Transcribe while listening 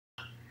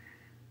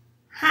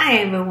Hi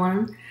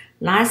everyone.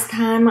 Last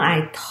time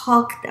I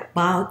talked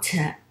about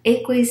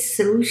Aqueous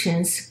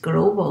Solutions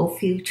Global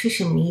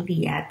Filtration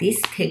Media. This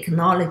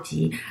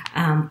technology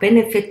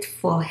benefit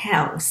for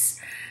health.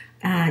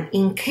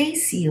 In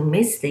case you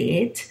missed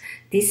it,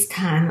 this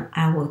time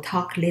I will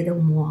talk a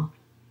little more.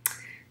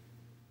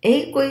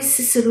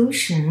 Aqueous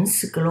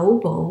Solutions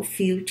Global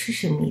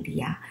Filtration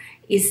Media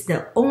is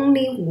the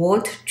only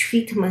water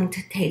treatment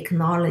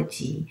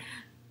technology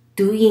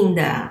doing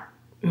the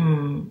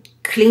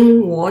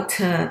clean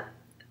water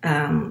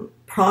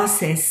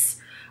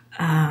process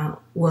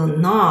will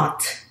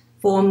not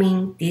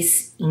forming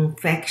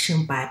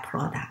disinfection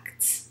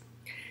byproducts.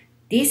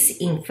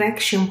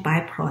 Disinfection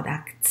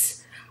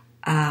byproducts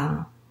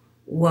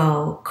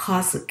will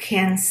cause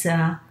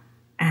cancer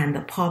and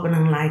a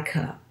problem like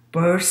a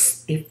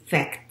birth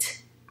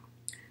defect.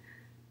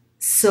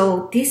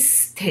 So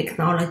this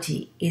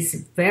technology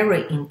is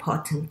very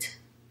important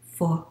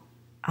for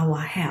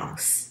our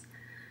health.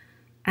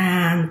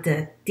 And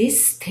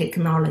this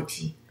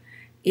technology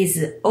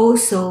is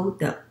also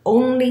the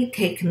only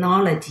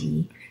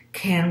technology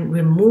can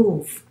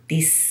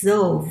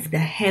dissolve the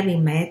heavy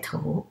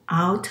metal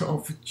out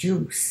of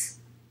juice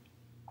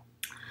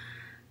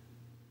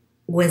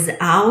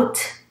without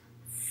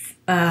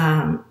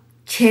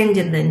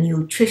changing the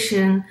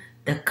nutrition,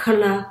 the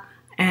color,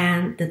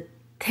 and the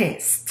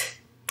taste.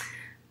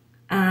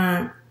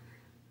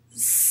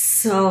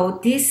 So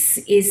this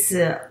is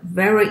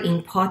very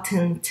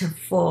important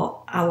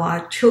for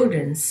our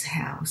children's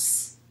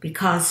health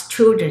because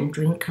children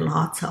drink a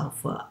lot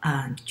of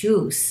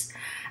juice,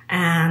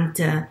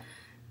 and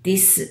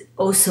this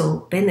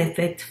also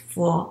benefit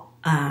for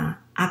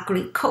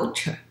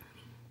agriculture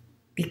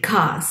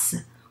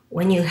because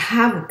when you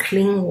have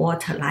clean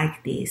water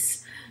like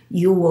this,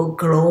 you will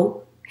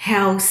grow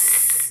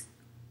health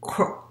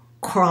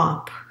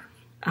crop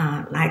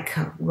like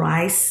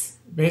rice,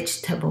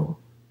 vegetable,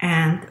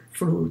 and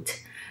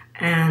fruit,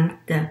 and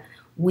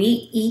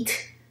we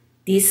eat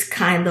this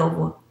kind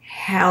of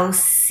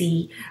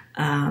healthy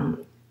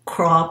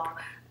crop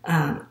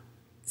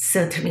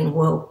certainly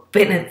will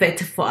benefit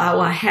for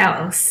our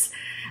health.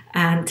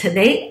 And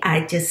today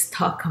I just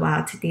talk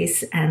about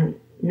this, and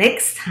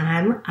next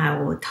time I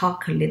will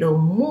talk a little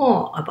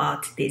more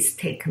about this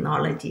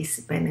technology's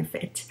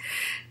benefit.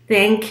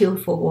 Thank you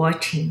for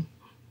watching.